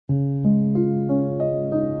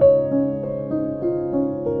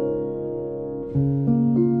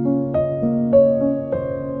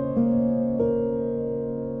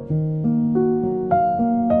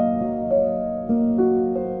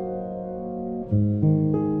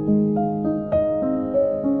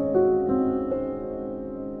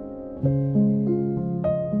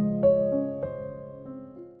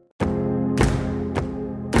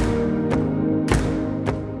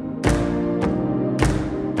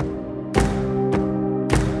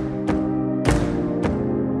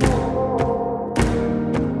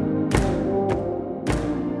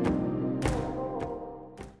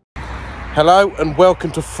Hello and welcome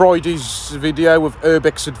to Friday's video of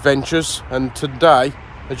Urbex Adventures, and today,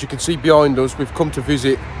 as you can see behind us, we've come to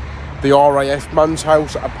visit the RAF man's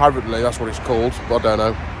house. Apparently that's what it's called, but I don't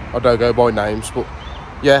know, I don't go by names, but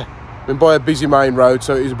yeah, been by a busy main road,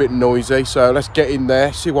 so it is a bit noisy. So let's get in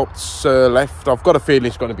there, see what's left. I've got a feeling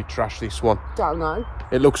it's going to be trash, this one. Don't know.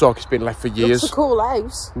 It looks like it's been left for years. It's a cool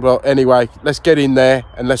house. Well, anyway, let's get in there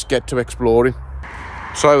and let's get to exploring.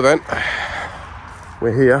 So then,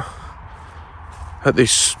 we're here at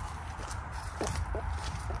this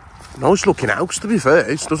nice looking house, to be fair.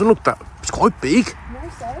 It doesn't look that, it's quite big. No,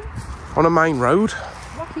 so. On a main road.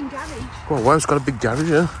 Rocking garage. Oh wow, it's got a big garage,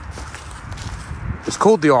 yeah. It's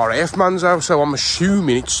called the RAF man's house, so I'm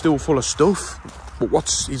assuming it's still full of stuff.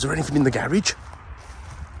 But is there anything in the garage?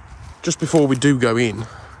 Just before we do go in,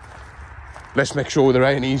 let's make sure there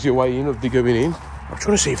ain't an easier way in of the going in. I'm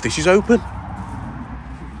trying to see if this is open.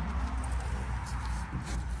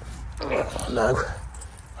 No.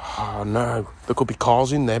 Oh no, there could be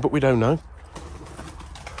cars in there, but we don't know.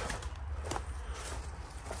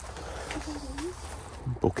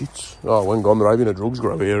 Buckets. Oh, when gone, they're having a drugs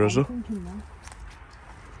grow here, is there?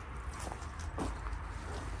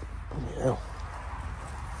 Yeah.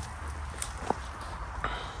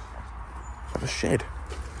 Is that a shed?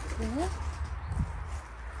 Yeah.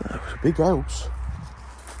 Oh, it's a big house.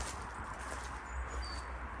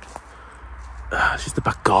 This is the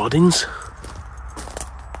back gardens.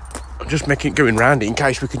 I'm just going round it in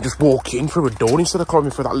case we can just walk in through a door instead of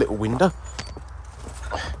climbing through that little window.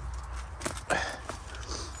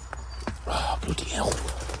 Oh, bloody hell.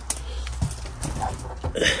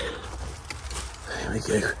 There we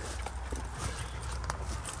go.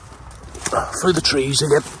 Oh, through the trees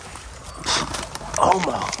again. Oh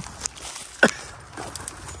my.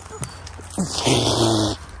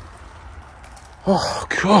 Oh,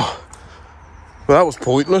 God. Well, that was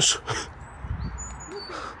pointless.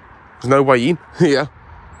 There's no way in here.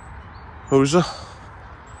 Or is there?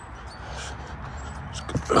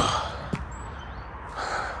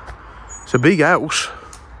 It's a big house.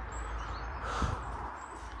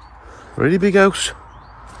 Really big house.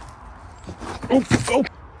 Oh, oh.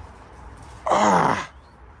 Ah.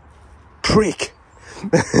 Prick.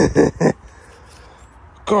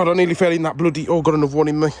 God, I nearly fell in that bloody... Oh, got another one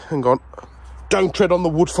in me. Hang on. Don't tread on the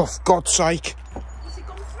wood, for God's sake. Has it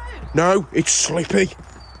gone through? No, it's slippy.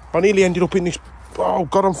 I nearly ended up in this... Oh,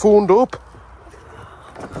 God, I'm fawned up.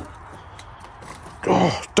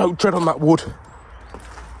 Oh, don't tread on that wood.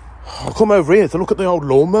 I'll come over here to look at the old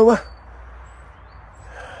lawnmower.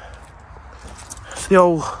 It's the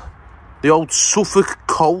old Suffolk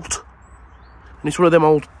Colt. And it's one of them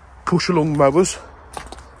old push-along mowers.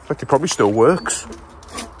 In fact, it probably still works.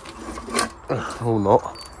 Or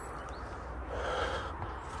not.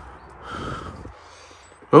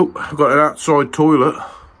 Oh, I've got an outside toilet.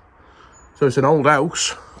 So it's an old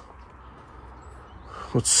house.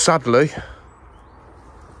 But sadly,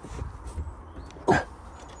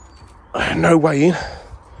 no way in.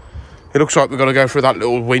 It looks like we've got to go through that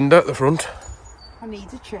little window at the front. I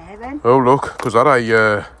need a chair then. Oh look, because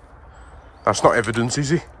that's not evidence,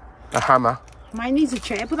 is it? A hammer. Mine needs a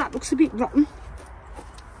chair, but that looks a bit rotten.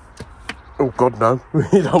 Oh God, no.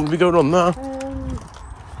 You don't want to be going on there.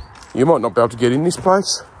 You might not be able to get in this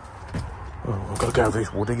place. Oh, I've got to go over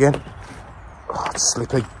this wood again. Oh, it's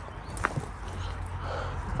slippy.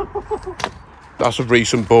 That's a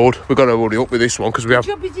recent board. We've got to hurry up with this one because we have...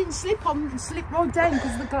 Good job you didn't slip right down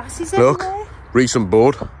because the glass is Look, everywhere. Recent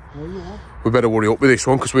board. Oh, yeah. We better hurry up with this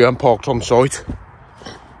one because we haven't parked on site.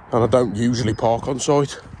 And I don't usually park on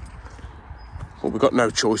site. But we've got no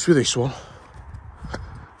choice with this one.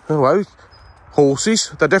 Oh, well, horses.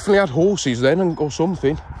 They definitely had horses then or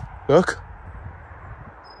something. Look.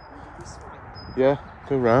 Yeah,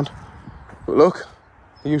 go round. But look,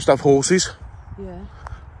 they used to have horses. Yeah.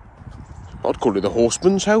 I'd call it the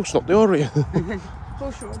horseman's house, not the area.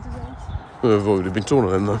 Horse rider's house. I've already been torn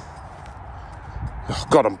of them though. Oh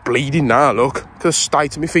God, I'm bleeding now, look. Look at the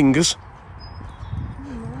state of my fingers.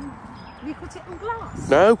 Have you cut it on glass?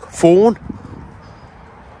 No, thorn.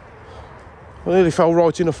 I nearly fell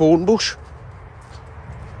right in a thorn bush.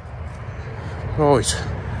 Right,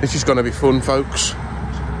 this is going to be fun, folks.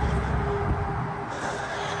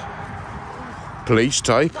 Police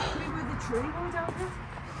tape. That could be where the tree was.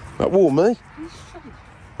 That warm me?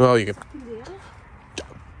 Oh, you get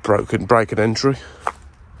break an entry.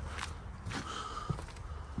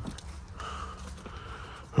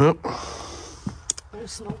 Yep.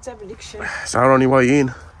 It's not dereliction. It's our only way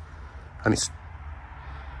in. And it's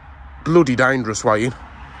bloody dangerous way in.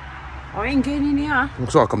 I ain't getting in here.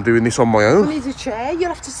 Looks like I'm doing this on my I own. need a chair. You'll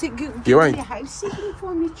have to sit. You ain't. Your house sitting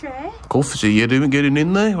for me chair. Coffee, you're doing getting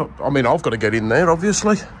in there. I mean, I've got to get in there,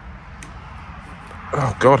 obviously.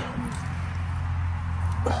 Oh, God.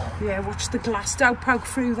 Yeah, watch the glass. Don't poke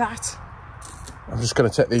through that. I'm just going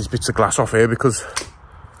to take these bits of glass off here because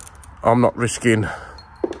I'm not risking...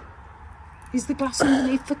 Is the glass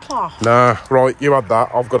underneath the cloth? Nah, right, you had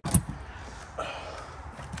that. I've got...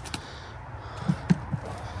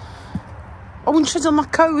 I wouldn't have done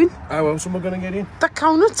that cone. How else am I going to get in? That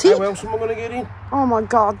cone of tea. How else am I going to get in? Oh my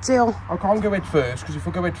God, Dill. I can't go head first, because if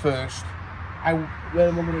I go head first, where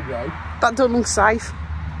am I going to go? That don't look safe.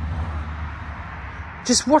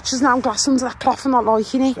 Just watch us now glass under that cloth and not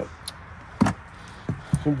liking it.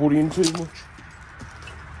 I'm worrying too much.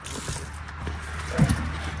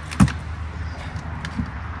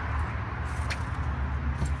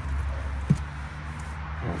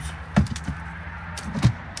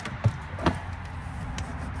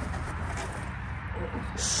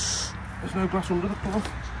 There's no glass under the cloth.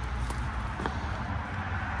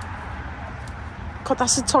 God,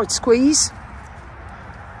 that's a tight squeeze.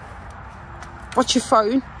 What's your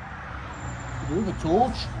phone? With a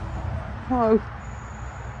torch. Oh.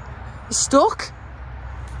 It's stuck?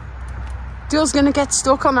 Dill's going to get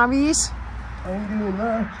stuck on how he is. I ain't doing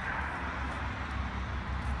that.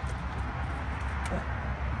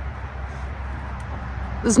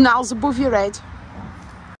 There's nails above your head.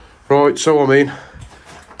 Right, so I mean,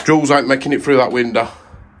 Jules ain't making it through that window.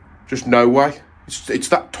 Just no way. It's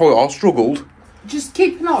that tight. I struggled. Just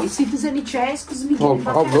keep an eye, see if there's any chairs, because we I'll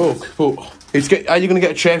look, but how are you going to get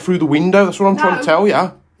a chair through the window? That's what I'm trying to tell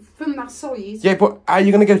you. From that side. Yeah, but how are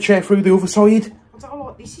you going to get a chair through the other side? I don't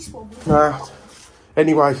like this, is wobbly. Nah.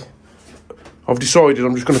 Anyway, I've decided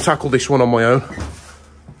I'm just going to tackle this one on my own.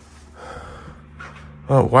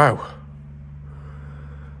 Oh, wow.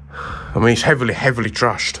 I mean, it's heavily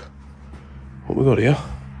trashed. What we got here?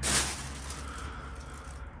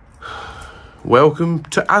 Welcome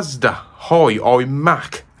to Asda. Hi, I'm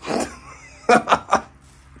Mac.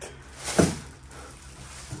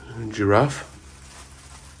 Giraffe.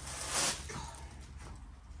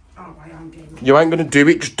 Oh, I am getting... You ain't going to do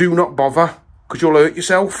it. Just do not bother, because you'll hurt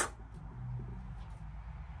yourself.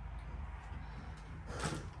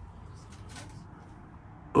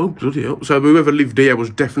 Oh, bloody hell. So whoever lived here was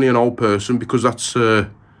definitely an old person, because that's a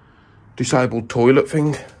disabled toilet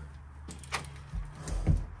thing.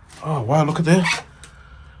 Oh, wow, look at that.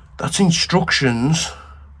 That's instructions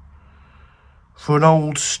for an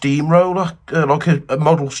old steamroller, like a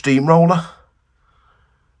model steamroller.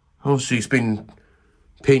 Obviously, it's been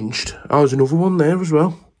pinched. Oh, there's another one there as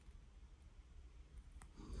well.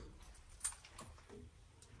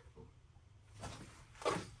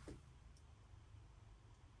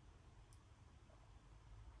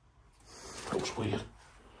 Looks weird.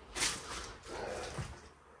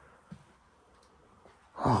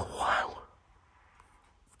 Oh, wow.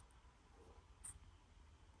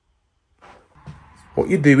 What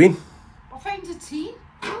you doing? I found a tea.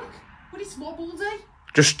 Look, but it's wobbledy.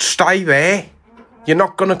 Just stay there. You're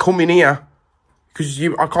not going to come in here. Because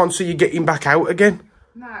I can't see you getting back out again.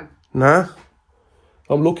 No. Nah.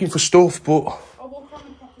 I'm looking for stuff, but... I'll walk around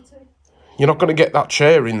the property. You're not going to get that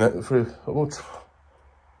chair in there for...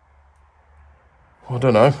 I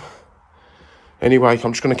don't know. Anyway,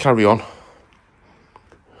 I'm just going to carry on.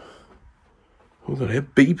 We've got here,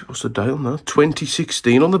 beep. What's the date on that?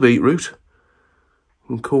 2016 on the beetroot.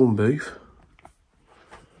 And corned beef.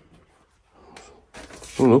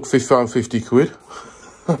 Oh, look,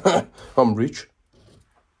 £50 I'm rich.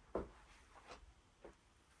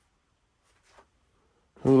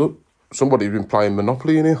 Oh, look, somebody's been playing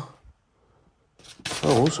Monopoly in here.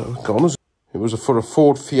 Oh, also, gone. It was for a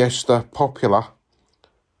Ford Fiesta Popular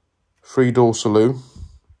 3-door saloon.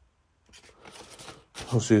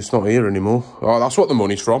 Obviously, it's not here anymore. Oh, that's what the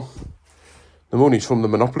money's from. The money's from the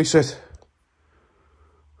Monopoly set.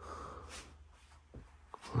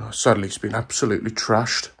 Sadly, it's been absolutely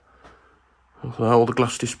trashed. All the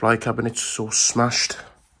glass display cabinets are all smashed.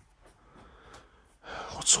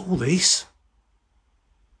 What's all this?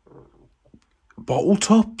 Bottle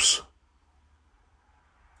tops?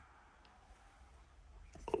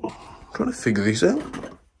 I'm trying to figure this out.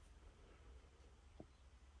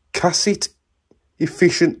 Cassette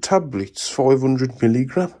efficient tablets, 500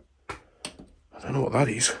 milligram. I don't know what that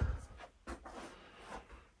is.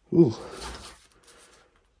 Ooh.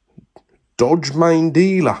 Dodge main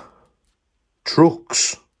dealer.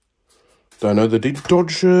 Trucks. Don't know they did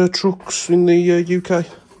Dodge trucks in the UK.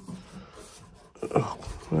 Oh,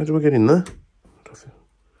 how do I get in there?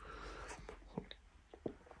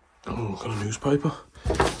 Oh, got a newspaper.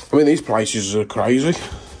 I mean, these places are crazy.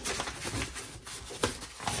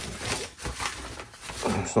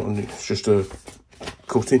 It's not. It's just a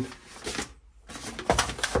cutting.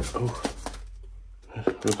 Oh,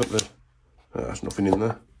 look at the. There's nothing in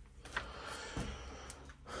there.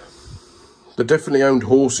 They definitely owned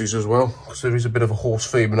horses as well, because there is a bit of a horse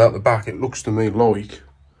feeding out the back. It looks to me like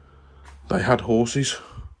they had horses.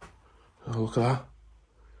 Oh, look at that.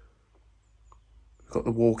 Got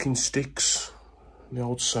the walking sticks, and the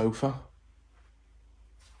old sofa.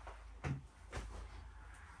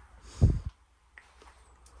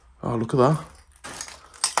 Oh, look at that.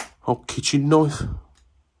 Old kitchen knife.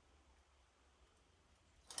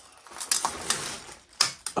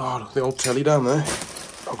 Oh, look, the old telly down there.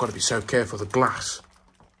 I've got to be so careful of the glass.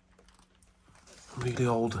 Really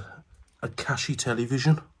old Akashi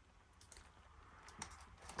television.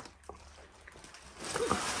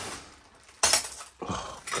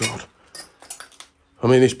 Oh, God. I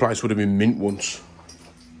mean, this place would have been mint once.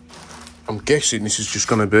 I'm guessing this is just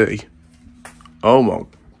going to be... Oh, my...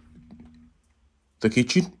 The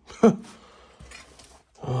kitchen.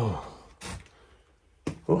 Oh.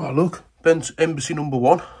 Oh, look. Ben's Embassy number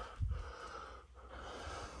 1.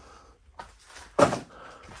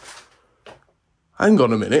 Hang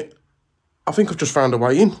on a minute. I think I've just found a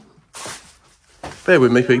way in. Bear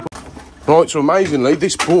with me, people. Right, so amazingly,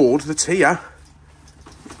 this board that's here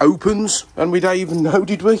opens, and we don't even know,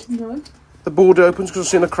 did we? No. The board opens because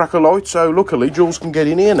I've seen a crack of light, so luckily Jules can get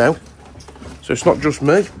in here now. So it's not just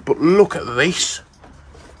me, but look at this.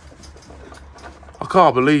 I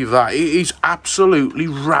can't believe that. It is absolutely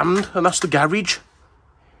rammed, and that's the garage.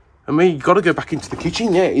 I mean, you've got to go back into the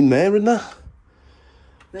kitchen, yeah, in there and there.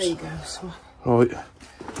 There you go, so. Right,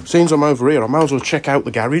 since I'm over here, I might as well check out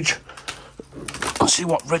the garage and see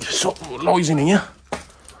what lies in here.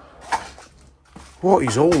 What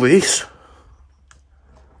is all this?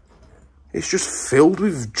 It's just filled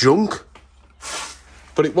with junk.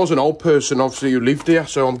 But it was an old person, obviously, who lived here,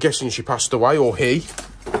 so I'm guessing she passed away, or he.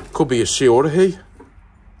 Could be a she or a he.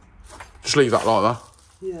 Just leave that like that.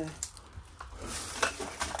 Yeah.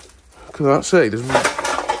 Look at that, see? There's...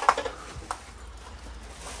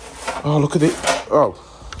 Oh, look at it. Oh.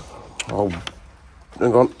 Oh.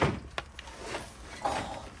 Hang on.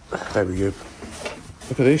 There we go.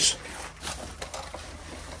 Look at this.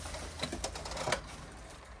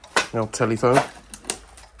 The old telephone.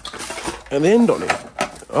 And the end on it.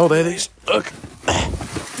 Oh, there it is. Look.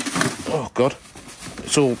 Oh, God.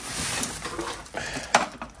 It's all...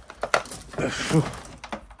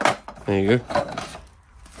 There you go.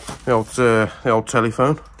 The old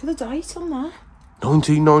telephone. Look at the date on there.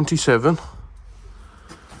 1997.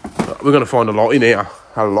 We're going to find a lot in here.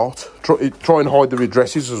 A lot. Try and hide the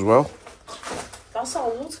addresses as well. That's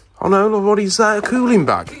old. I know, what is that? A cooling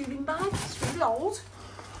bag? Cooling bag? It's really old.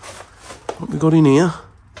 What we got in here?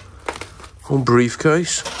 Old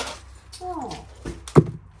briefcase. Oh.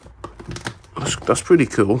 That's pretty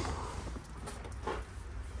cool.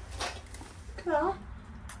 Look at that.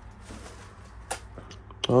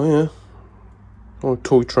 Oh, yeah. Oh,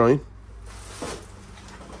 toy train.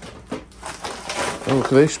 Oh, look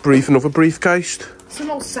at this. Another briefcase. It's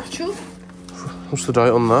an old satchel. What's the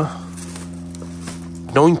date on that?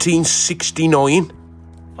 1969.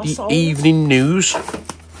 That's the old. Evening News.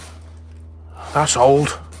 That's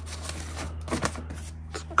old.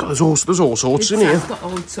 God, there's all sorts in here. It's got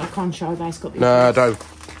old, so I can't show that. It's got the... Nah, don't.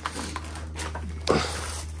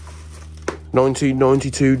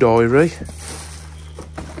 1992 diary.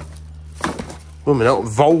 One minute,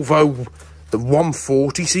 Volvo, the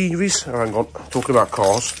 140 series. Oh, hang on, talking about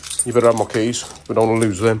cars. You better have my keys. We don't want to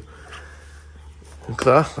lose them. Look at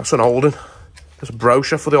that. That's an old one. There's a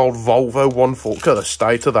brochure for the old Volvo 140. Look at the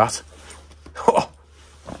state of that.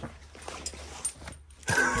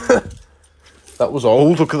 That was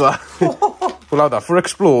old. Look at that. We'll have that for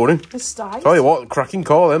exploring. The state. Tell you what, cracking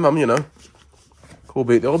car then, man, you know. Cool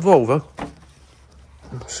beat the old Volvo.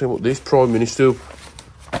 Let's see what this Prime Minister...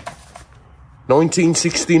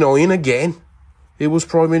 1969 again. He was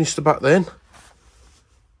Prime Minister back then.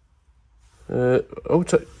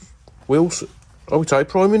 Wilson. I would say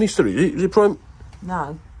Prime Minister. Is it Prime?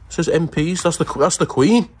 No. It says MPs. That's the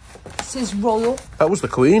Queen. It says Royal. That was the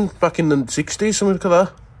Queen back in the 60s. Something like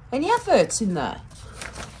that. Any adverts in there?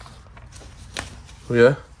 Oh,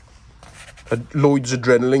 yeah. Lloyd's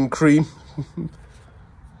Adrenaline Cream.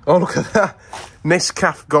 Oh, look at that.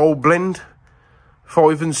 Nescafe Gold Blend,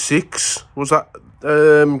 5 and 6. Was that,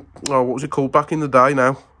 oh, what was it called back in the day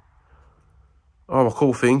now? Oh, I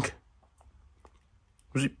can't think.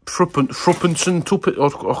 Was it Fruppence and Tuppet? I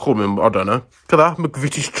can't remember, I don't know. Look at that,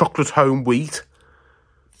 McVitie's Chocolate Home Wheat.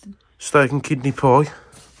 Steak and kidney pie.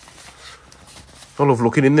 I love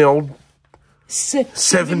looking in the old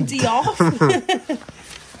 70 off.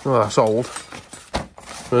 Oh, that's old.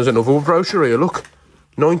 There's another brochure here, look.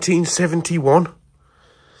 1971.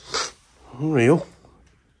 Unreal.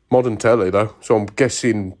 Modern telly, though. So I'm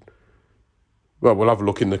guessing... Well, we'll have a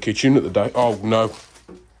look in the kitchen at the day. Oh, no.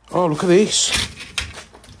 Oh, look at this.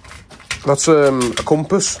 That's a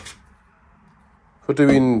compass. For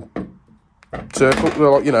doing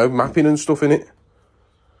circle, like, you know, mapping and stuff in it.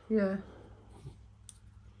 Yeah.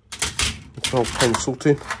 It's all pencil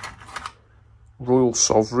tin. Royal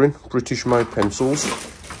Sovereign, British made pencils.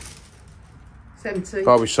 70.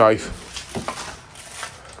 Are we safe?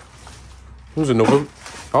 There's another.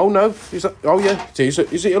 Oh no, is that? Oh yeah, it is.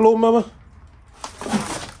 Is it a lawnmower?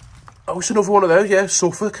 Oh, it's another one of those. Yeah,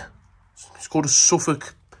 Suffolk. It's called a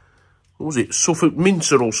Suffolk. What was it? Suffolk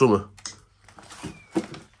Mincer or something.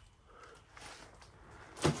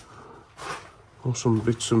 Oh, some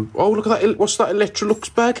bits and. Oh, look at that! What's that?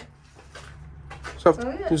 Electrolux bag.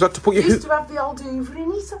 Is that to put your... Used to have the old Hoover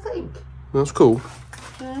in it, I think. That's cool.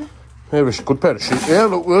 Yeah. Here is a good pair of shoes. Yeah,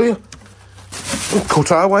 look, will you? We'll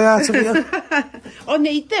cut our way out of here. I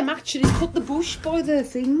need them, actually. Put the bush by the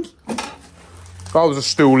thing. Oh, there's a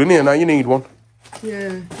stool in here now. You need one.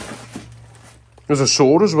 Yeah. There's a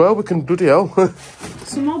sword as well. We can bloody hell.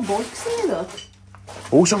 Some more bikes there, look.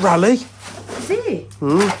 Oh, it's a Rally. Is it?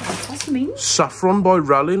 What's the mean? Saffron by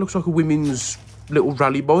Rally. Looks like a women's little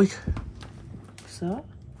rally bike. So?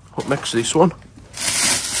 Up next to this one.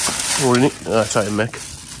 Or in it. That's out of mech.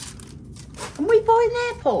 Can we buy an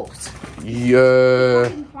airport? Yeah.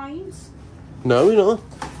 In planes? No, we're not.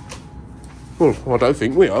 Well, I don't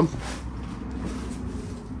think we are.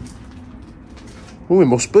 Well, we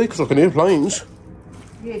must be, because I can hear planes.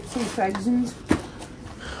 Yeah, 2000.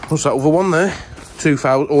 What's that other one there?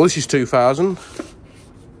 2000. Oh, this is 2000. Look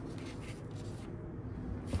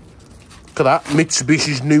at that.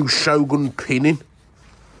 Mitsubishi's new Shogun pinning.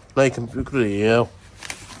 They can... Look at it, hell.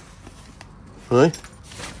 Right?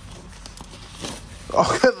 Oh,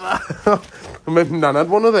 look at that. I remember Nan had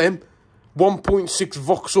one of them. 1.6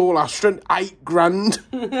 Vauxhall Astra, 8 grand.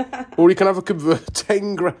 Or you can have a convert,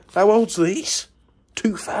 10 grand. How old's this?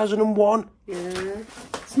 2001. Yeah.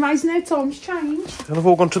 It's amazing how times change. They've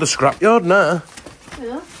all gone to the scrapyard now.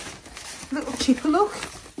 Yeah. Little chipper look.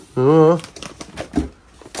 Oh.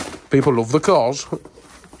 People love the cars. Look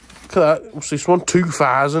at that. What's this one?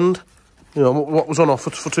 2000. You know, what was on offer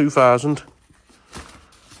for 2000?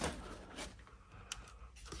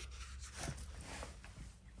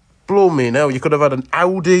 Blow me now. You could have had an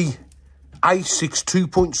Audi A6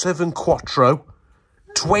 2.7 Quattro.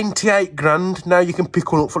 28 grand. Now you can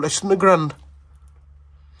pick one up for less than £1,000.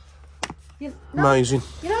 Amazing.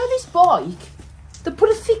 You know this bike? They put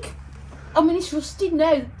a thick... I mean, it's rusted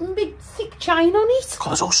now. A big thick chain on it.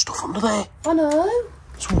 God, there's all stuff under there. I know.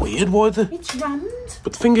 It's weird. Why the... It's rammed.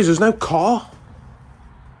 But the thing is, there's no car.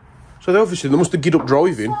 So they must have get up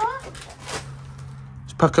driving.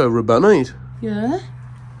 It's Paco Rabanne. Yeah.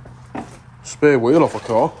 Spare wheel off a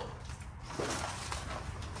car.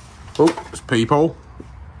 Oh, it's peephole.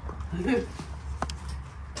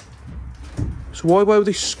 So why would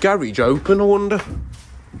this garage open, I wonder?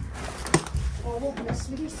 Oh, I won't mess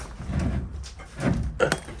with this.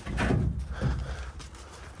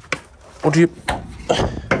 What do you...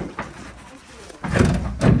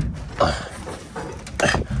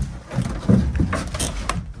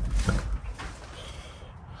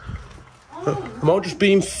 Am I just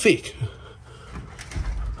being thick?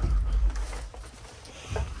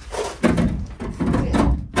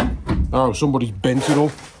 Oh, somebody's bent it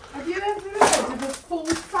all. Have you ever heard of a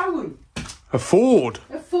Ford phone? A Ford?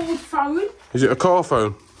 A Ford phone? Is it a car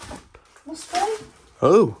phone? What's that?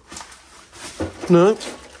 Oh. No.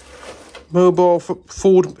 Mobile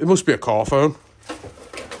Ford. It must be a car phone.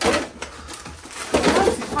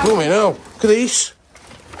 Oh, me now. Look at this.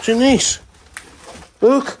 What's in this?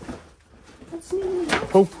 Look. What's in it?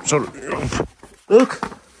 Oh, sorry. Look.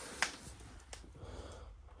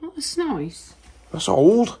 Oh, that's nice. That's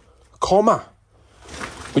old. Comma.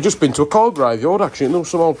 We've just been to a car graveyard, actually, and there was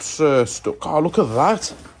some old stuff. Oh, look at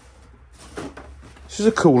that. This is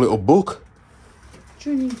a cool little book.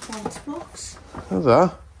 Tuning point box. Look at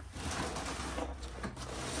that.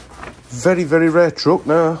 Very, very rare truck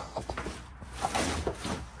now.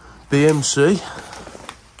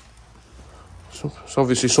 It's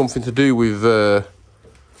obviously something to do with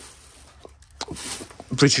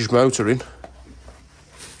British motoring.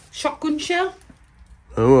 Shotgun shell.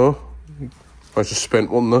 Oh well. I just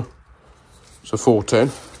spent one though. It's a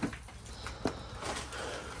 410.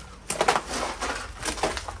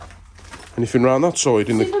 Anything round that side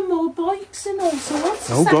in the... Even more bikes and all sorts.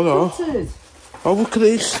 Oh God, oh. Oh, look at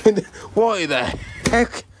this. What the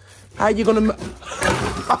heck? How are you going to...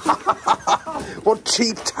 What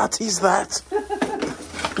cheap tat is that?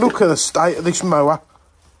 Look at the state of this mower.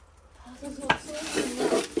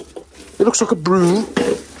 It looks like a broom.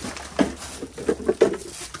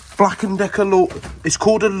 Black & Decker look. It's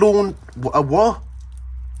called a lawn... A what?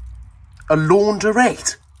 A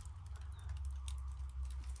laundrette.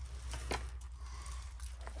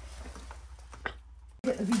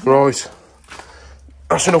 Right.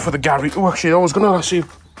 That's enough of the garage. Oh, actually, I was going to ask you...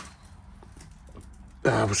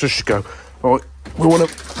 let's just go. Right, we want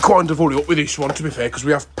to kind of hurry up with this one, to be fair, because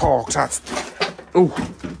we have parked at... Oh,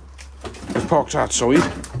 we've parked outside.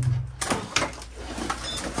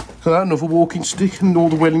 So that, another walking stick and all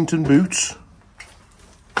the Wellington boots.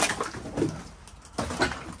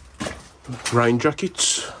 Rain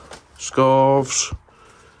jackets, scarves,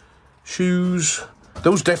 shoes.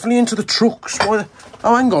 Those definitely into the trucks. Why?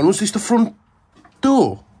 Oh, hang on, was this the front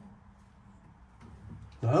door?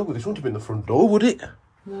 No, well, this wouldn't have been the front door, would it?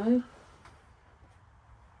 No.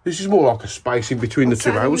 This is more like a space in between the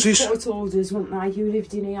two houses. Court orders, weren't they? You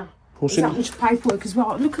lived in here. What's There's in that much paperwork as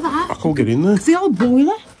well. Look at that. I can't get in there. It's the old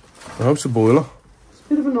boiler. Oh, it's a boiler. It's a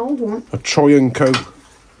bit of an old one. A Trianco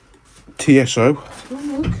TSO.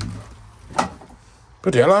 Oh, look.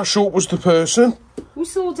 But hell, how short was the person? We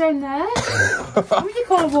saw down there. You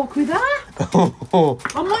can't walk with that. I'm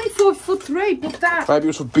only 5'3", but that. Maybe it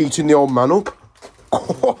was for beating the old man up.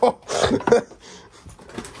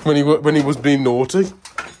 when he was being naughty.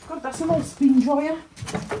 God, that's an old spin dryer.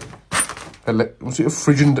 Was it a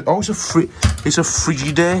Frigidaire? Oh, it's a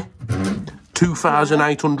Frigidaire.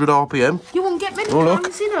 2,800 RPM. You won't get many look.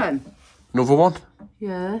 fans in them. Another one.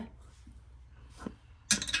 Yeah.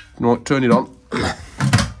 Right, turn it on.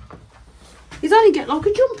 He's only get like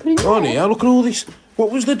a jumper in there. Oh, yeah, look at all this.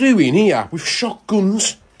 What was they doing here with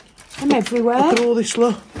shotguns? I'm everywhere. Look at all this,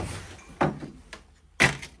 look.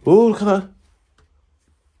 Oh, look at that.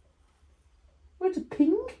 Where's the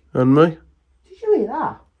ping? And me. Did you hear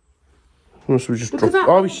that? Must we just Look drop... at that.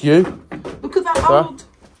 Oh, it's you. Look at that old...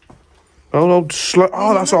 Old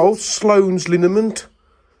oh, that's old. Sloan's liniment.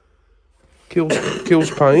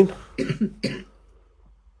 Kills pain.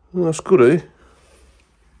 Oh, that's good, eh?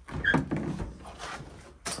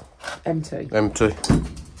 Empty. Empty.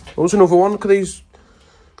 Oh, there's another one. Look at these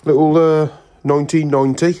little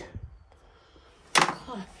 1990.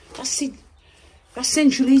 Oh, that's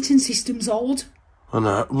central heating system's old. I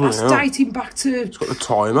know. That's dating back to... It's got the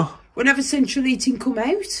timer. Whenever central heating come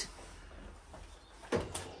out.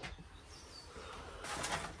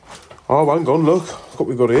 Oh, hang on, look. Look what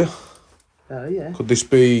we've got here. Oh, yeah. Could this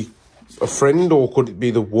be a friend or could it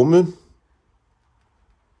be the woman?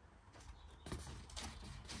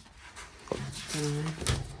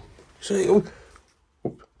 See,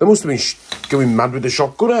 they must have been going mad with the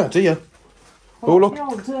shotgun out here. Oh, look.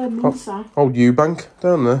 Old Eubank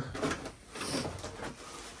down there.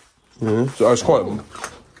 Yeah, so it's quite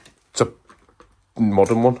it's a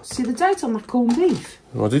modern one. See the date on that corned beef?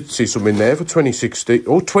 I did see something there for 2016.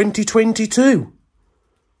 Oh, 2022.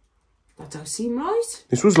 That don't seem right.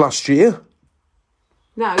 This was last year.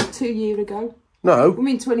 No, 2 years ago. No. We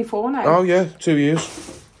mean 24 now. Oh, yeah, 2 years.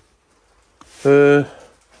 What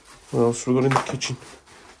else have we got in the kitchen?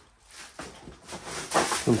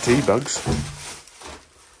 Some tea bags.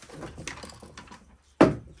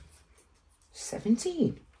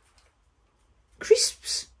 17.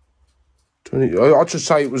 Crisps. 20. I'd just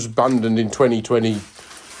say it was abandoned in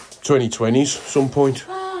 2020s, some point.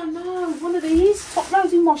 Oh, no. One of these.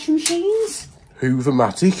 Top-loading washing machines.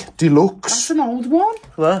 Hoovermatic Deluxe. That's an old one.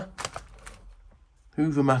 There.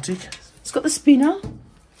 Hoovermatic. It's got the spinner.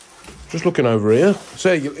 Just looking over here.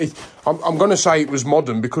 See, I'm going to say it was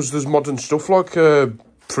modern because there's modern stuff like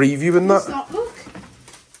preview and that. It's not, look.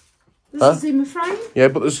 There's a Zimmer frame. Yeah,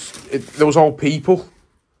 but there was old people.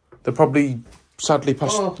 They're probably sadly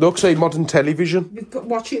passed. Oh. Look, say modern television. We've got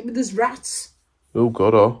watch it with there's rats. Oh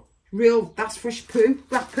God, oh. Real, that's fresh poo,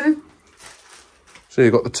 rat poo. So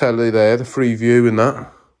you've got the telly there, the free view and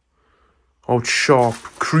that. Old sharp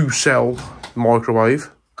Crucell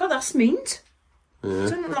microwave. God, that's mint. Yeah.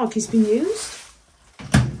 Doesn't look like it's been used.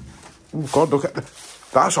 Oh God, look at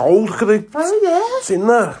that's old. Look at it. Oh yeah. It's in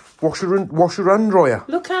there. Washer and dryer.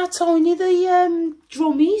 Look how tiny the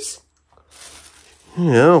drum is.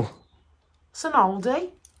 Yeah. It's an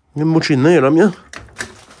oldie. You're much in there, haven't you?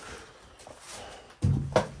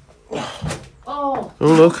 Oh, Oh,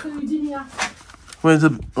 look. Food in here. Where's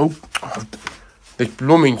the... Oh, this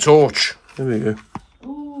blooming torch. There we go.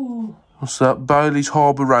 Ooh. What's that? Bailey's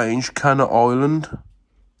Harbour Range, Canna Island.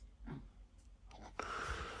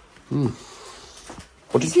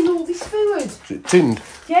 What Is in all this food? is it tinned?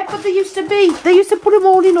 Yeah, but they used to put them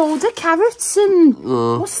all in order. Carrots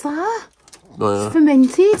and... What's that? It's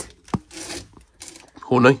fermented.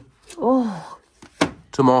 Honey. Oh.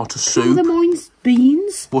 Tomato soup. The mine's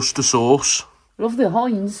beans. Worcester sauce. Love the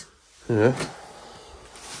Heinz. Yeah.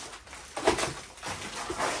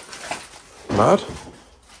 Mad.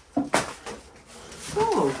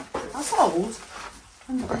 Oh, that's old.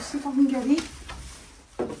 Let's see if I can get it.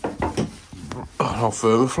 Oh, I'll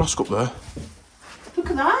firm a flask up there. Look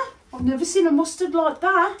at that. I've never seen a mustard like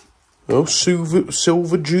that. Oh, silver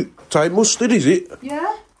type mustard, is it?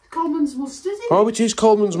 Yeah, Coleman's mustard, isn't it? Oh, it is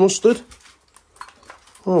Coleman's mustard.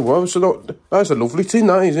 Oh, wow, that's a lovely tin,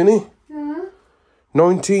 that, isn't it? Yeah.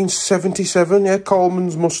 1977, yeah,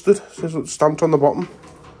 Coleman's mustard. Says it's stamped on the bottom.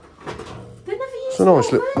 They never used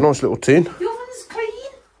It's a nice little tin. The oven's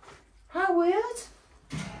clean. How weird.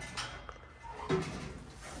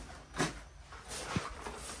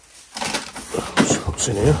 What's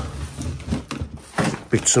in here?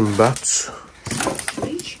 Bits and bats.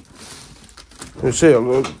 Sausage. You see,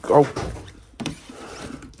 oh.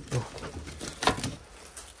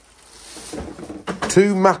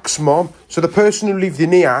 To Mac's mom. So the person who lived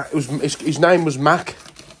in here, his name was Mac.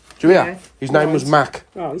 Do you hear? Yeah. His name was Mac.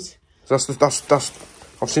 Right. That's.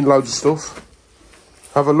 I've seen loads of stuff.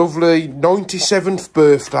 Have a lovely 97th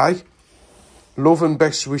birthday. Love and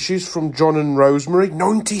best wishes from John and Rosemary.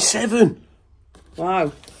 97.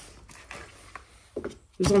 Wow. It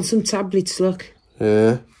was on some tablets, look.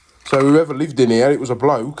 Yeah. So whoever lived in here, it was a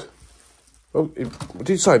bloke. Oh, what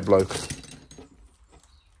did it say bloke?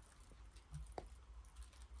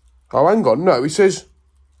 Oh, hang on. No, it says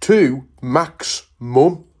to Mac's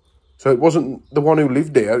mum. So it wasn't the one who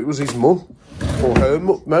lived here, it was his mum. Or her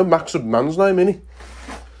mum. No, Mac's a man's name, innit?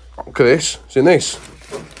 Look at this. It's in this.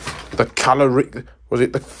 The caloric. Was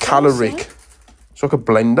it the caloric? It's like a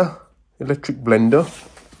blender. Electric blender.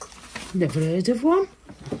 Never heard of one.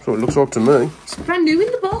 That's what it looks like to me. It's brand new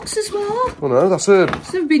in the box as well. Oh no, that's a...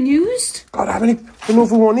 It's never been used. God, how many...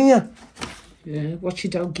 Another one here. Yeah, watch you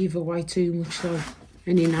don't give away too much though.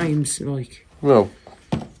 Any names, like. No.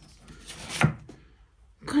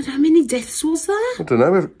 God, how many deaths was that? I don't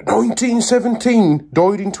know. 1917.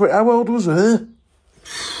 Died in 20... How old was her?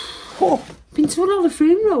 Oh. Been to a lot of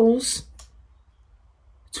funerals.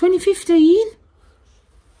 2015.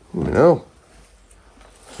 No.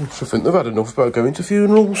 I think they've had enough about going to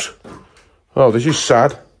funerals. Oh, this is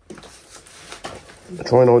sad.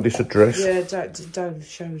 Try and hide this address. Yeah, don't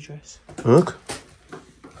show address. Look.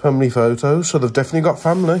 Family photos. So they've definitely got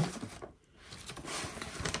family.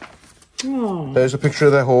 Oh. There's a picture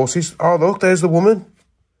of their horses. Oh, look, there's the woman.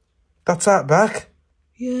 That's out back.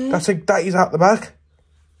 Yeah. That is out the back.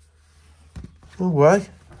 No way.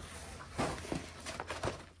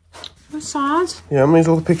 That's sad. Yeah, I mean,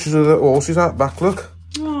 all the pictures of the horses out back, look.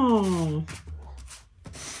 Oh.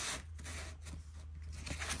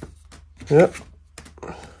 Yep.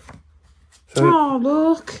 So, Oh,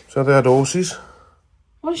 look. So they had horses.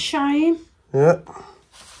 What a shame. Yeah.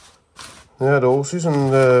 They had horses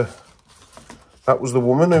and that was the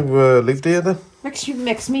woman who lived here then.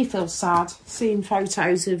 Makes me feel sad seeing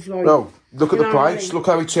photos of like... No, look at the You know place. what I mean? Look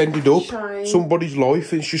how it's ended up. Shame. Somebody's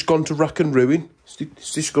life, it's just gone to rack and ruin.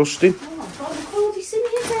 It's disgusting. Oh my God, look at all this in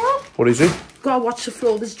here now. What is it? Gotta watch the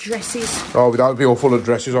floor, there's dresses. Oh, that would be all full of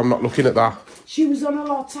dresses. I'm not looking at that. She was on a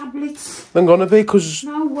lot of tablets. They're gonna be, because,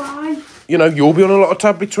 No way. you know, you'll be on a lot of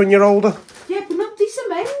tablets when you're older. Yeah, but not this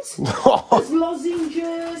amount. There's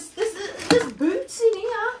lozenges. There's boots in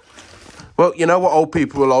here. Well, you know what old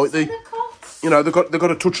people are like. They, Cots. you know, they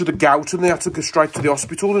got a touch of the gout and they had to go straight to the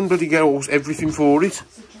hospital and bloody get everything for it.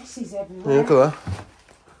 There's dresses everywhere. Yeah, look at that.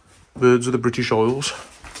 Birds of the British Isles.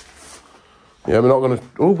 Yeah, we're not going to...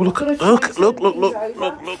 Oh, look.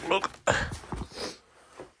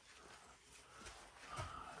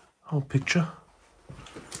 Oh, picture.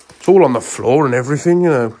 It's all on the floor and everything, you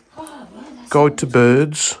know. Oh, well, Guide to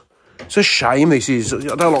birds. It's a shame this is.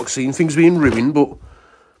 I don't like seeing things being ruined, but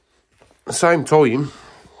at the same time,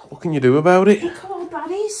 what can you do about it? look how old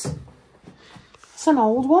that is. It's an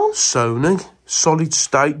old one. Sony. Solid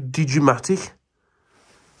state Digimatic.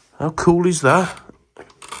 How cool is that?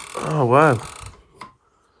 Oh, wow.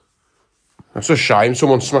 That's a shame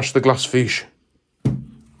someone smashed the glass fish.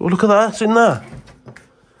 Oh, look at that. It's in there.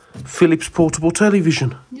 Philips portable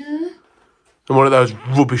television. Yeah. And one of those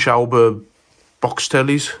rubbish Alba box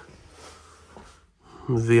tellies.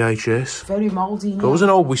 VHS. Very mouldy. There was an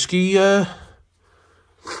old whiskey on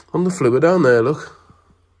the floor down there, look.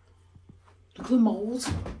 Look at the mould.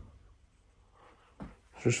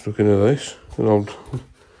 Just looking at this. An old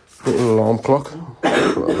little alarm clock.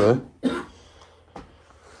 Right there.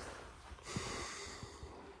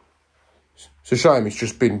 It's a shame it's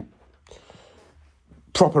just been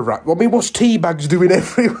proper wrapped. I mean, what's tea bags doing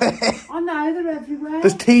everywhere? I know, they're everywhere.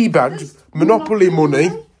 There's tea bags, Monopoly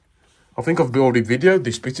money. I think I've already videoed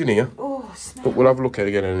this bit in here. Oh, smell. But we'll have a look at it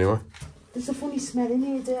again anyway. There's a funny smell in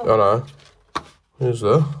here, Dale. I know. Here's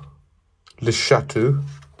the Le Chateau.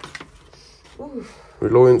 Ooh.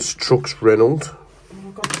 Reliance Trucks Reynolds. Oh,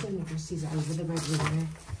 I've got some addresses over the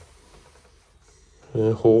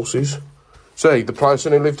everywhere. Horses. Say, the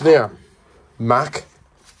person who lived here, Mac,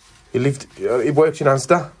 he worked in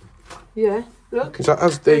Asda. Yeah, look. Is that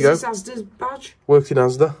Asda? There you go. This Asda's badge. Worked in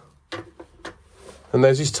Asda. And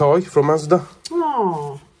there's his tie from Asda.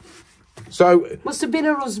 Oh. So Must have been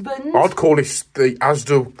her husband. I'd call this the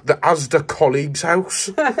Asda colleague's house.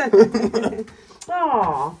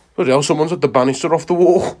 Oh. Bloody hell, someone's had the banister off the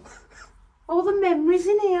wall. All the memories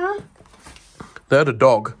in here. They had a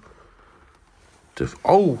dog.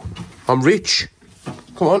 Oh, I'm rich.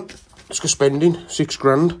 Come on, let's go spending £6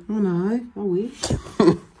 grand. I know, I wish.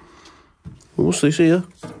 What's this here?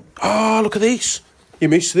 Oh, look at this. You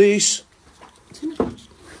missed this.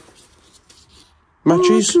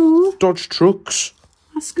 Matches, cool. Dodge trucks.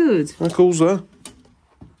 That's good. How cool's that?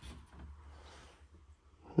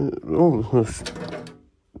 Oh,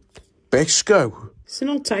 Besco. It's an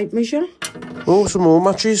old tape measure. Oh, some more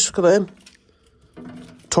matches. Look at them.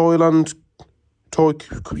 Toyland.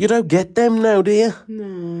 You don't get them now, do you?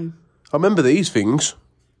 No. I remember these things.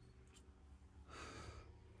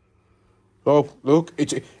 Oh, look.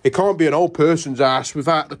 It can't be an old person's ass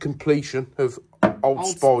without the completion of Old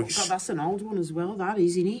Spice. God, that's an old one as well, that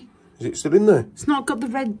is, isn't it? Is it still in there? It's not got the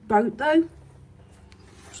red boat, though.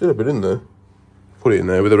 Still a bit in there. Put it in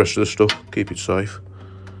there with the rest of the stuff. Keep it safe.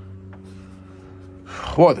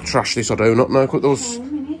 Why they trash this, I do not know. Look, those,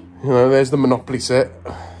 you know, there's the Monopoly set.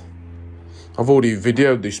 I've already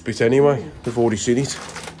videoed this bit anyway. They've already seen it.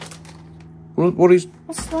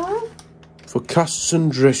 What's that? For casts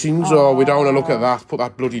and dressings. Oh, we don't want to look at that. Put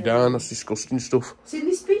that bloody down. That's disgusting stuff. It's in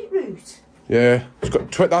this beetroot. Yeah. It's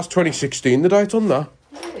got that's 2016, the date on that.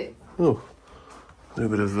 Is it? Oh. A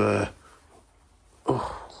little bit of...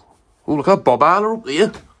 Oh, look at that Bob Arler up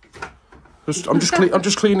there. I'm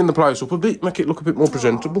just cleaning the place up a bit, make it look a bit more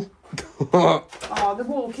presentable. Oh, the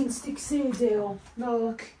walking sticks here, Dale.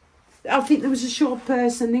 Look. I think there was a short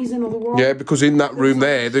person. There's another one. Yeah, because in that room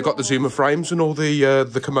there, they've got the Zimmer frames and all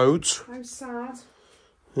the commodes. How sad.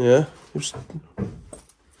 Yeah.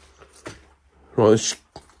 Right, so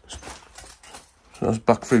that's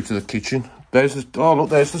back through to the kitchen. There's the... Oh, look,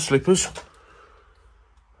 there's the slippers.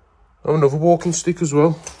 Oh, another walking stick as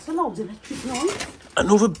well. It's an old electric one.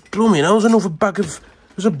 Another blooming hell, there's another bag of...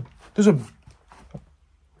 There's a...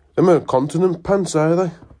 Them are continent pants, are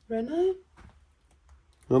they? Renault?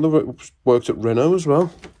 Another worked at Renault as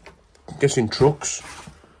well. I'm guessing trucks.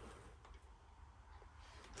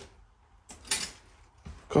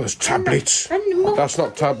 God, there's tablets. That's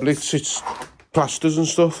not tablets, it's plasters and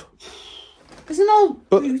stuff. There's an old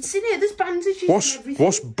boots in here, there's bandages and everything.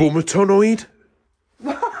 What's bumatonoid?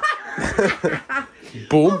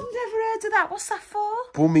 Bum? I've never heard of that. What's that for?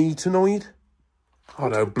 Bumetonoid? I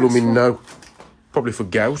don't know, blooming no. Probably for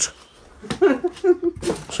gout.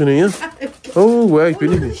 What's in here? Oh, wait,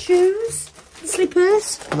 been in the shoes, the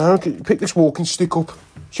slippers. No, pick this walking stick up.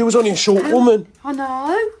 She was only a short woman. I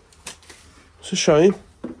know. It's a shame.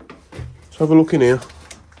 Let's have a look in here.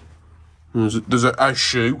 There's a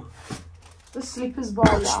shoe. The slippers by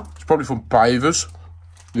that. It's probably from Pavers,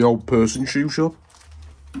 the old person shoe shop.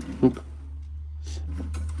 Look.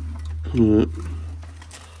 Yeah.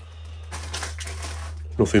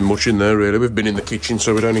 Nothing much in there really. We've been in the kitchen,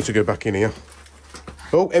 so we don't need to go back in here.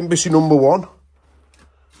 Oh, Embassy number 1.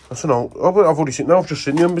 That's an old... I've already seen... No, I've just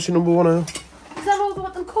seen the Embassy number 1 now. Is that all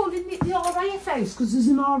what they're calling it, the RAF house? Because there's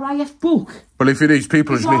an RAF book. Well, if it is,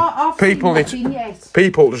 people just need...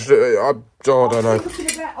 People just... I don't know. I'm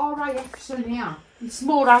thinking about RAFs in here. It's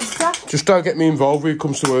more answer. Just don't get me involved when it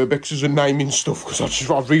comes to urbexes and naming stuff,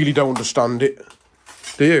 because I really don't understand it.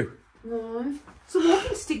 Do you? No. It's a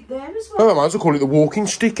walking stick there as Oh, well. I might as well call it the walking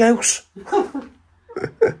stick house.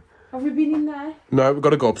 Have you been in there? No, we've got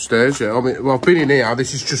to go upstairs, yeah. I mean, well, I've been in here.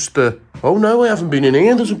 This is just Oh, no, I haven't been in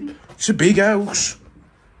here. It's a big house.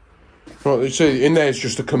 Right, you see, in there is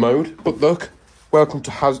just a commode. But look, welcome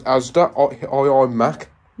to Asda. I'm Mac.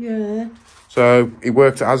 Yeah. So he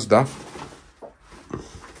worked at Asda.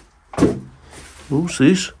 Who's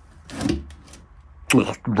this?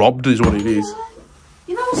 Robbed is what it is.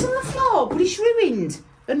 You know what's on the floor? But it's ruined.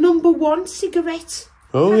 A #1 cigarette.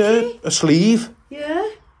 Oh yeah, a sleeve. Yeah.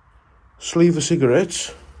 Sleeve of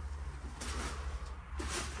cigarettes.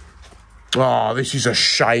 Oh, this is a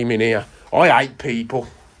shame in here. I hate people.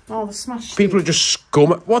 Oh, the smashed. People are just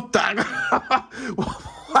scum. What the?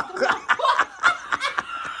 What the hell?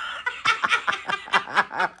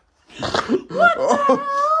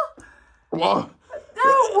 What?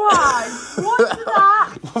 No, why? What's that?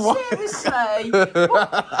 Seriously?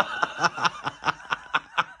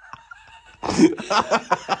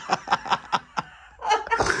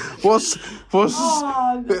 What's?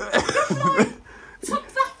 Oh, took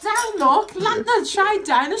that down, look. Landed the shade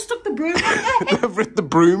down and stuck the broom in there. They've ripped the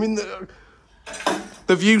broom in there.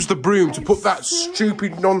 They've used the broom to put that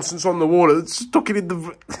stupid nonsense on the wall and stuck it in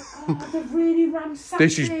the. They've really ransacked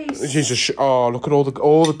This is a oh, look at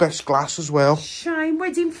all the best glass as well. Shame,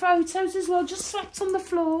 wedding photos as well, just slapped on the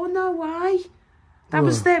floor. No way. That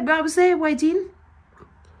was their wedding.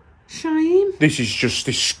 Shame. This is just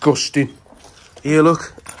disgusting. Here,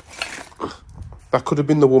 look. That could have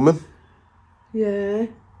been the woman. Yeah.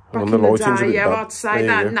 Back On in the the lighting's a day, bit yeah, bad. I'd say There you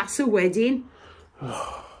that. go. That's a wedding.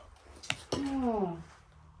 Oh.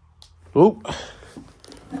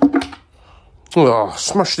 Oh,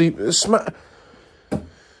 smash the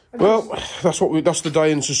Well, that's the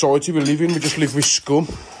day in society we live in. We just live with scum.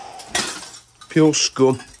 Pure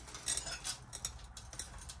scum.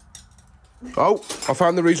 Oh, I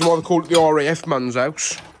found the reason why they call it the RAF man's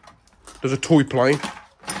house. There's a toy plane.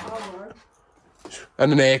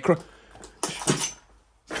 And an aircraft.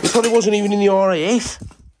 I thought it wasn't even in the RAF.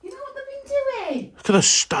 You know what they've been doing? Look at the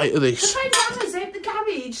state of this. They found hammers out the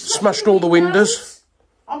garage. Smashed all the windows.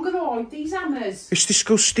 I'm going to hide these hammers. It's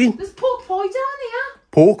disgusting. There's pork pie down here.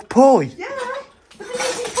 Pork pie. Yeah. They've been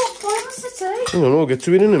eating pork pie in the city. Hang on, I'll get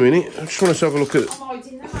to it in a minute. I just want to have a look at I'm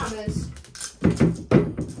hiding the hammers.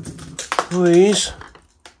 these.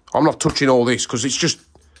 I'm not touching all this because it's just...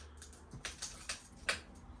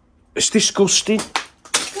 It's disgusting.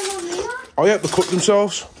 Come on here. I hope they cut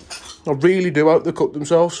themselves. I really do hope they cut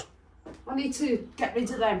themselves. I need to get rid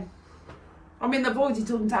of them. I mean, they've already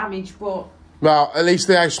done damage, but... Well, at least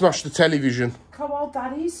they ain't smashed the television. How old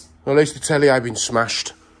that is? At least the telly ain't been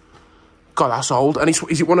smashed. God, that's old. And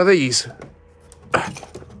is it one of these?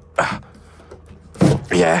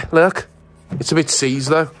 Yeah, look. It's a bit seized,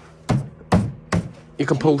 though. You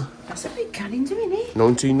can pull... That's a big calendar, isn't it?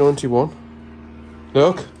 1991.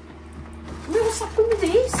 Look. What's happened with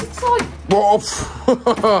this? It's like... What?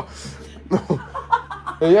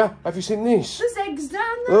 Yeah, have you seen this? There's eggs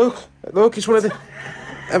down there. Look, it's one of the...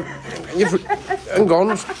 hang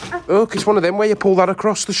on. Look, it's one of them where you pull that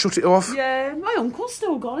across to shut it off. Yeah, my uncle's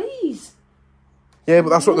still got these. Yeah, but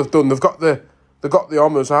that's what they've done. They've got the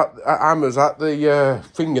hammers at the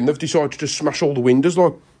thing, and they've decided to smash all the windows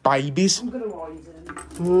like babies. I'm going to hide them.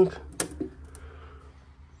 Look.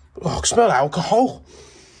 Oh, I can smell alcohol.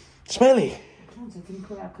 Smell it. I can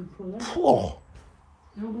pull out, pull it. Oh.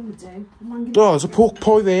 No, I'm going to do. I'm Oh, there's a pork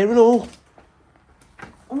pie there and all.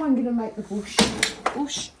 going to make the bush.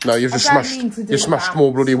 No, you've just smashed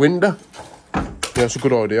more bloody window. Yeah, that's a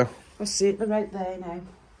good idea. I see it, they're right there now.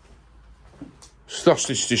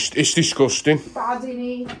 It's disgusting. Bad,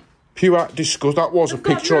 innit? Pure disgust. That was a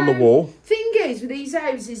picture on the wall. Thing is, with these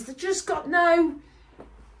houses, they've just got no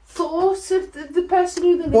thought of the person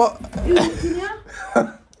who lived in here.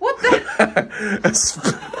 What the?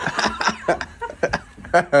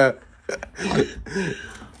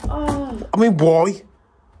 Oh. I mean, why?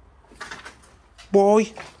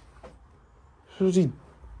 Why?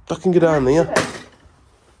 That can go down there.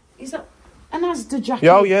 Is that an Asda jacket?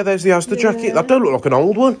 Yeah, oh yeah, there's the Asda jacket. That don't look like an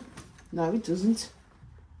old one. No, it doesn't.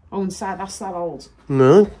 I wouldn't say that's that old.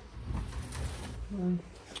 No.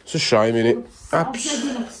 It's a shame, innit? I've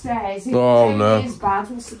been upstairs. Oh, no. It is bad.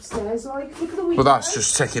 What's upstairs like? Look at the window. But that's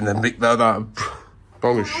just taking the mick there, that.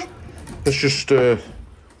 Bongish. Let's just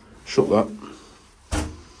shut that.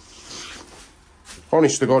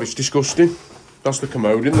 Honest to God, it's disgusting. That's the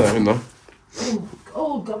commode in there, isn't there?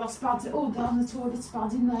 Oh God, that's bad. Oh, down the toilet's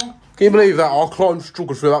bad in there. Can you believe that? I climbed,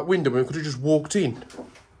 struggled through that window and we could have just walked in. Well,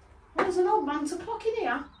 there's an old mantel clock in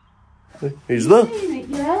here. Is there? Seen it,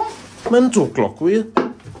 yeah. Mental clock, were you?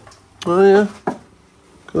 Oh, yeah.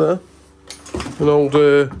 Look at that. An old,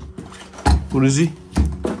 what is he?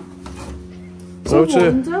 It's a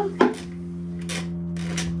wonder.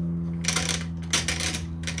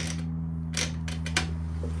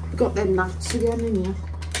 Got them nuts again in here.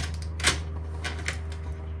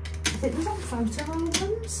 I think there's on photo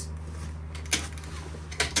albums.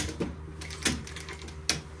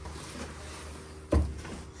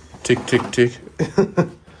 Tick, tick, tick.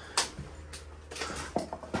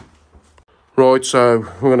 Right, so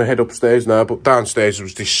we're going to head upstairs now, but downstairs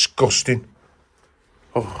was disgusting.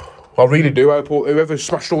 Oh, I really do hope whoever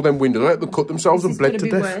smashed all them windows, let them cut themselves and bled to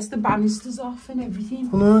death. Worse. The banisters off and everything.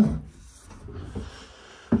 I know.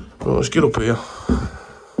 Right, let's get up here.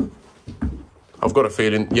 I've got a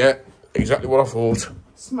feeling, yeah, exactly what I thought.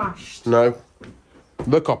 Smashed. No.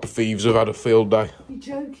 The copper thieves have had a field day. You're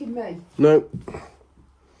joking me? No.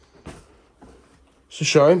 It's a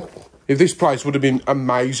shame. If this place would have been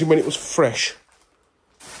amazing when it was fresh.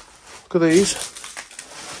 Look at these.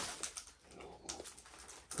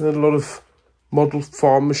 They had a lot of model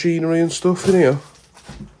farm machinery and stuff in here.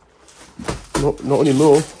 Not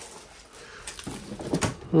anymore.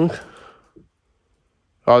 Look.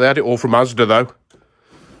 Oh, they had it all from Asda though.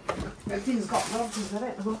 Everything's got boxes in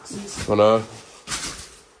it, the boxes. I know.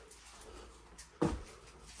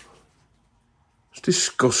 It's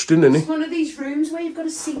disgusting, isn't it? It's one of these rooms where you've got a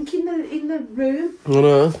sink in the room. I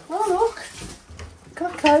know. Oh look.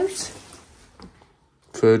 Got a coat.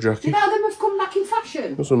 Fur jacket. You know them have come back in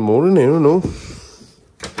fashion. There's some more in here, I know.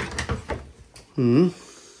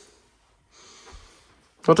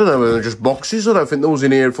 I don't know whether they're just boxes. I don't think those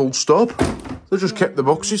in here full stop. They just kept the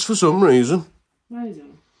boxes for some reason.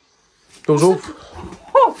 Amazing. Those all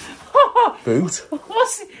Oh, boot.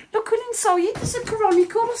 what's it? Look inside. There's a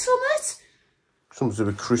chronicle or something. Something to do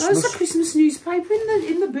with There's Christmas. a Christmas newspaper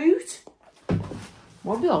in the boot.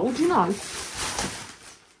 Might be old, you know.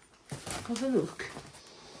 Have a look.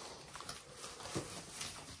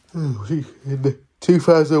 Oh, see, in the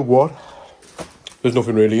 2001. There's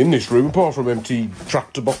nothing really in this room apart from empty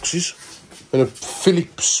tractor boxes and a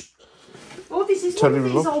Philips. Oh, this is one of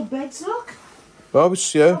these old beds, look. Oh,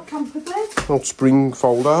 it's, yeah. Old camper bed. Old spring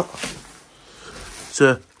fold out. It's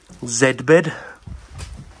a Z bed.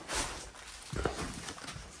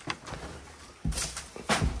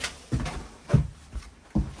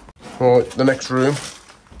 Right, the next room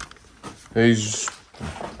is...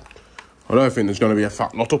 I don't think there's going to be a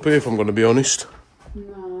fat lot up here, if I'm going to be honest.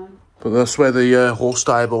 No. But that's where the horse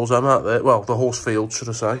stables are out there. Well, the horse field, should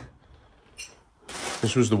I say.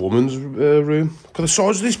 This was the woman's room. Look at the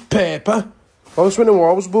size of this paper. Oh, that's when I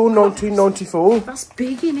was born, 1994. That's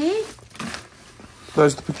big, innit?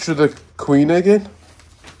 There's the picture of the Queen again.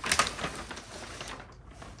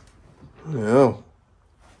 Yeah.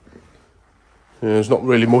 Yeah, there's not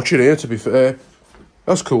really much in here, to be fair.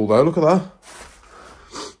 That's cool, though. Look at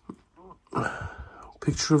that.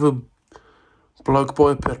 Picture of a bloke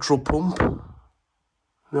by a petrol pump.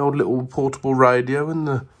 The old little portable radio and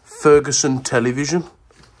the Ferguson television.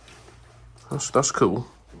 That's cool.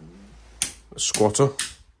 A squatter.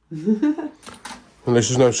 Unless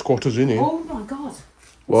there's no squatters in here. Oh my god.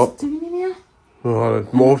 What? What's it doing in here? Oh,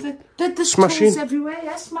 more The smashing. tools everywhere,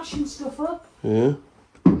 yeah, smashing stuff up. Yeah.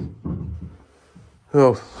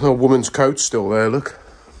 Oh, the woman's coat's still there, look.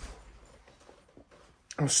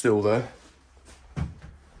 It's still there.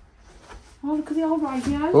 Oh, look at the old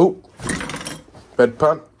radio. Oh,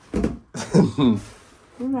 bedpan.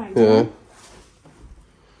 Right. Yeah.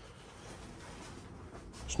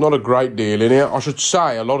 It's not a great deal in here. I should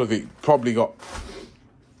say a lot of it probably got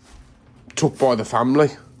took by the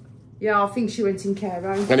family. Yeah, I think she went in care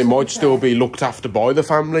home. And it might still be looked after by the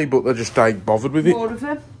family, but they just ain't bothered with it. More of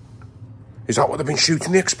them. Is that what they've been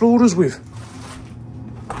shooting the Explorers with?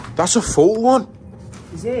 That's a full one.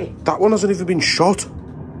 Is it? That one hasn't even been shot.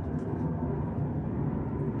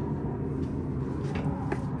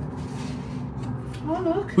 Oh,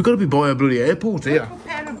 look. We've got to be by a bloody airport here. A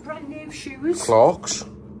pair of brand new shoes. Clark's.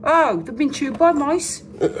 Oh, they've been chewed by mice.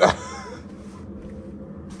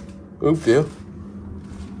 Oh dear.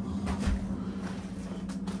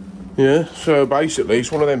 Yeah, so basically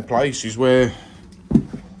it's one of them places where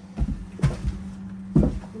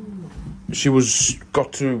she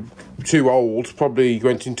got too old, probably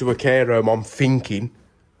went into a care home, I'm thinking.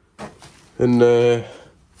 And Oh,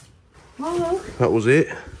 look. that was it.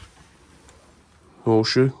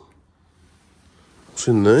 Horseshoe. What's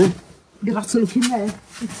in there? You'll have to look in there.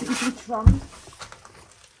 It's wrong.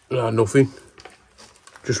 Nothing.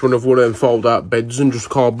 Just one of them fold out beds and just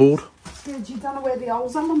cardboard. Good, you don't know where the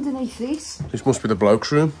holes are underneath this. This must be the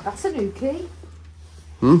bloke's room. That's a new key.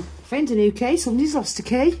 Hmm? Found a new key. Somebody's lost a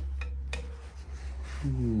key.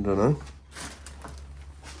 Don't know. Do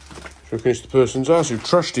you reckon it's the person's house who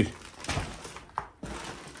trashed it?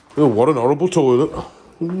 Oh, what an horrible toilet.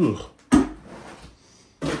 Ugh.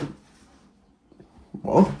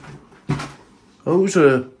 What? Oh, it was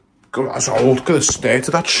a... God, that's old. Look at the state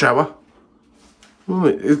of that shower. Oh,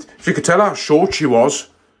 if you could tell how short she was,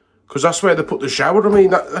 because that's where they put the shower. I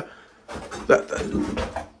mean,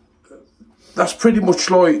 That's pretty much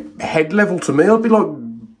like head level to me. I'd be like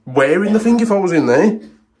wearing the thing if I was in there.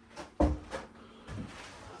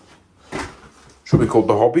 Should be called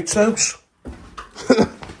the Hobbit's house.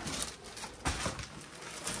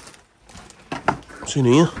 What's in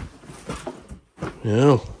here?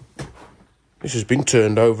 Yeah. This has been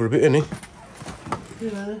turned over a bit, hasn't it?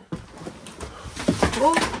 Yeah.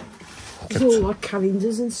 Oh, there's all like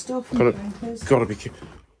calendars and stuff. Gotta be.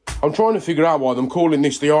 I'm trying to figure out why I'm calling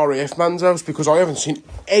this the RAF man's house, because I haven't seen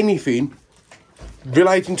anything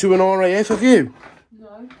relating to an RAF, have you?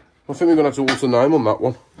 No. I think we're going to have to alter the name on that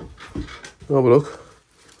one. Have a look.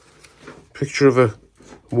 Picture of a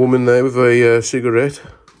woman there with a cigarette.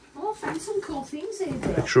 Oh, I found some cool things here.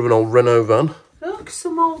 Dear. Picture of an old Renault van. Look,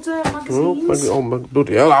 some old magazines. Oh,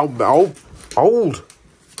 bloody hell, old.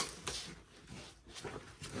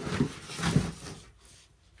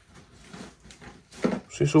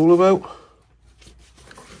 What's this all about?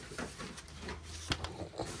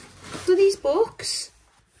 What are these books?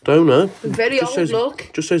 Don't know. A very old look.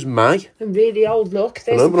 Just says May. A really old look.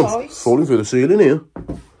 There's I know, the but I'm price. falling through the ceiling here.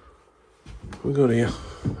 What we got here?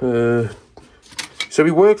 So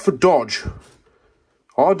he worked for Dodge.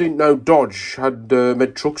 I didn't know Dodge had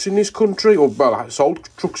made trucks in this country, or well, sold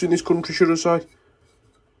trucks in this country, should I say.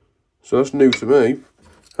 So that's new to me.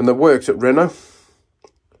 And they worked at Renault.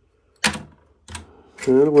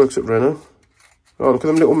 Yeah, they works at Renault. Oh, look at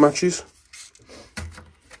them little matches.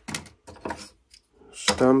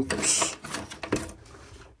 Stamps.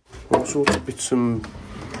 All sorts of bits and...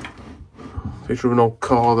 Picture of an old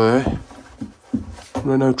car there.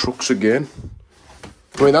 Renault trucks again.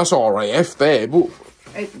 I mean, that's RAF there, but...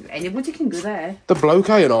 Anybody can go there. The bloke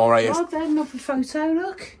ain't RAF. Oh, there's another photo,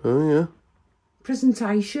 look. Oh, yeah.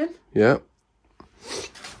 Presentation. Yeah.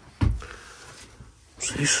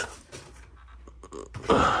 What's this?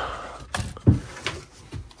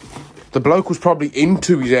 The bloke was probably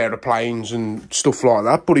into his aeroplanes and stuff like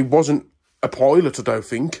that, but he wasn't a pilot, I don't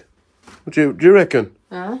think. Do you reckon?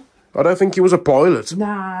 Huh? I don't think he was a pilot.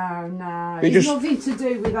 No. He It's just- nothing to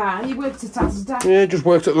do with that. He worked at Asda. Yeah, just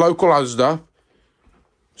worked at local Asda,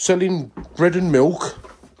 selling bread and milk.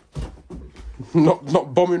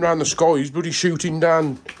 Not bombing around the skies, but he's shooting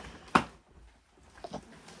down, I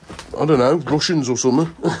don't know, Russians or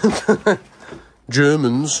something.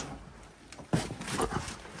 Germans.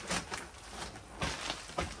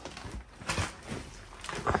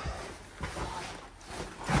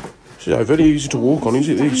 It's very easy to walk on, is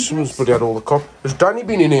it? These someone's bloody had all the cop. Has Danny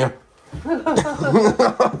been in here? What's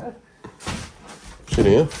in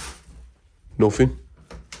here? Nothing.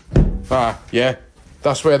 Ah, yeah.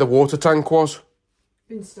 That's where the water tank was.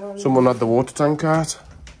 Been stolen. Someone had the water tank out.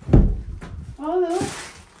 Oh,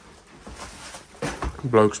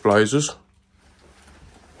 look. Bloke's blazers.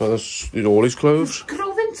 Well, that's all his clothes. Look at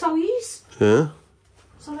all them toys. Yeah.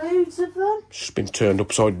 There's loads of them. It's just been turned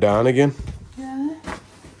upside down again. Yeah.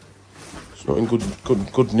 It's not in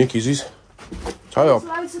good nick, is it? Tell you There's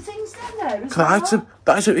what, loads of things down there as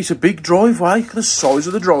well. it's a big driveway. Look at the size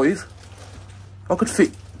of the drive. I could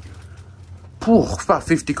fit about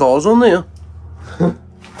 50 cars on there.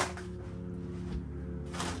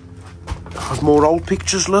 There's more old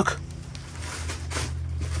pictures, look.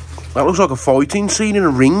 That looks like a fighting scene in a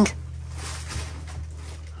ring.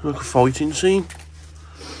 Like a fighting scene.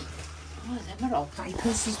 Oh, them are old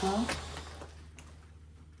papers as well.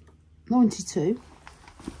 92.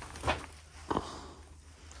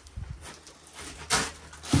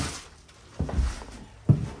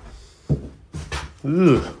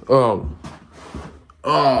 Ugh.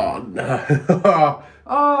 Oh no.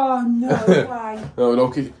 Oh, no way. No,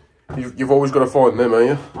 look, you've always got to find them, ain't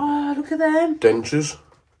you? Oh, look at them. Dentures.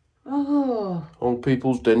 Oh. Old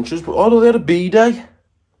people's dentures. But oh, they had a B-day.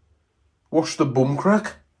 Wash the bum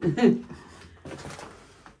crack.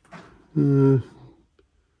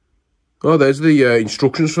 Oh, there's the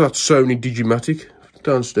instructions for that Sony Digimatic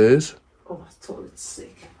downstairs. Oh, I thought it's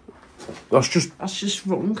sick. That's just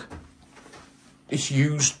wrong. It's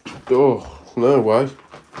used. Oh, no way.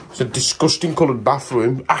 It's a disgusting coloured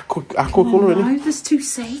bathroom. Aqua colour, isn't it? No, there's 2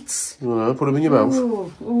 seats. I don't know, put them in your mouth.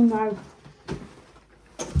 Oh no.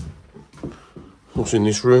 What's in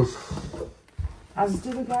this room?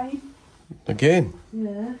 Asda again. Again?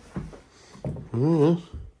 Yeah.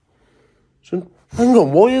 So, hang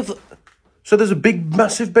on, why have... So there's a big,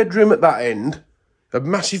 massive bedroom at that end, a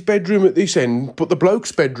massive bedroom at this end, but the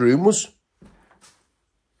bloke's bedroom was...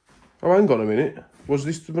 Oh, hang on a minute. Was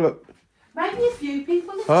this the... Maybe a few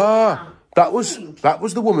people. Ah, that was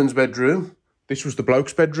the woman's bedroom. This was the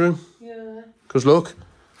bloke's bedroom. Yeah. Because look,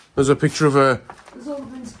 there's a picture of a There's all the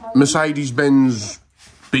men's clothes. Mercedes-Benz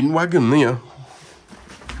bin wagon there.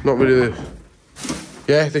 Not really the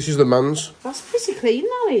Yeah, this is the man's. That's pretty clean,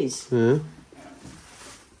 that is. Yeah.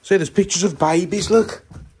 See, there's pictures of babies, look.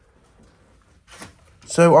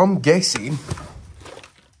 So I'm guessing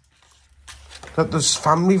that there's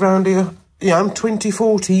family round here. Yeah, I'm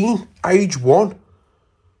 2014, age 1.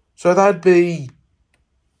 So that'd be...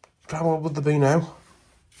 How old would they be now?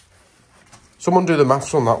 Someone do the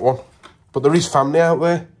maths on that one. But there is family out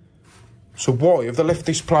there. So why have they left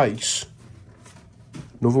this place?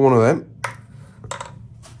 Another one of them.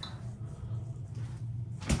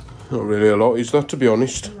 Not really a lot, is that, to be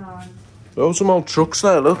honest? No. Oh, some old trucks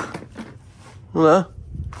there, look. Look there.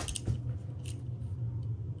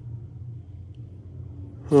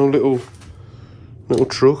 Oh, little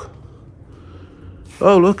truck.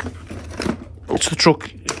 Oh, look. It's the truck.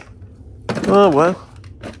 Oh, well.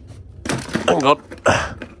 Hang on.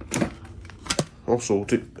 I'll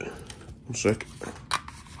sort it. 1 sec.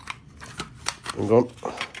 Hang on.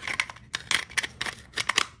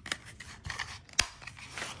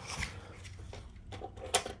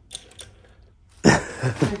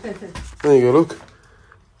 There you go, look.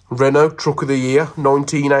 Renault Truck of the Year,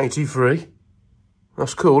 1983.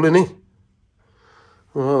 That's cool, isn't it?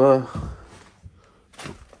 Well,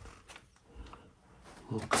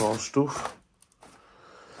 car stuff.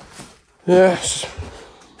 Yes.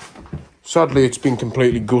 Sadly, it's been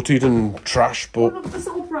completely gutted and trashed, but... Oh, look, there's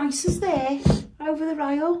little braces there, over the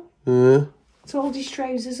rail. Yeah. It's all his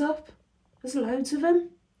trousers up. There's loads of them.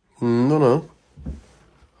 No.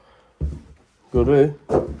 Good, eh?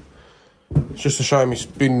 It's just a shame it's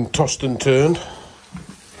been tossed and turned.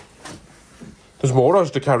 There's more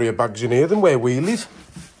Asda carrier bags in here than where we live.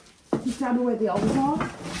 You don't know where the old are.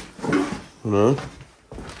 No.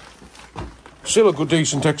 Still a good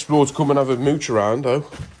decent explore to come and have a mooch around, though.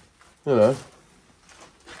 You know.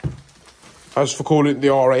 As for calling it the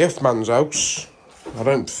RAF man's house, I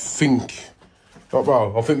don't think... Oh,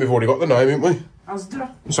 well, I think we've already got the name, haven't we?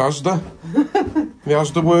 Asda. It's Asda. The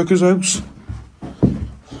Asda workers' house.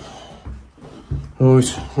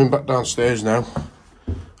 Right, we're back downstairs now.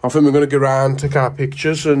 I think we're going to go round, take our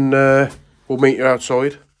pictures, and we'll meet you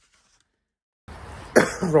outside.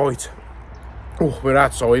 Right. Oh, we're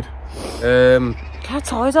outside. How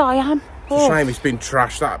tired I am. It's a shame it's been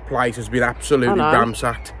trashed. That place has been absolutely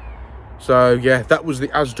ransacked. So, yeah, that was the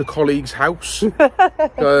Asda colleague's house.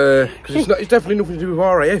 Because it's definitely nothing to do with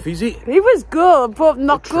RAF, is it? It was good, but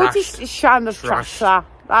not good. Trashed. It's shame of trash, that.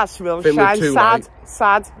 That's real shame.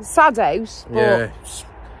 Sad house. But... Yeah, it's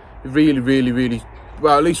really...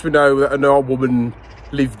 Well, at least we know that an old woman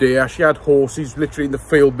lived here. She had horses literally in the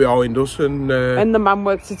field behind us. And the man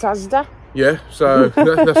worked at Asda. Yeah, so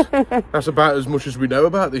that's about as much as we know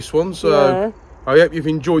about this one. So yeah. I hope you've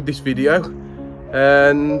enjoyed this video.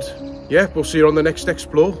 And yeah, we'll see you on the next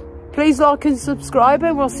Explore. Please like and subscribe,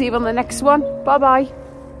 and we'll see you on the next one. Bye-bye.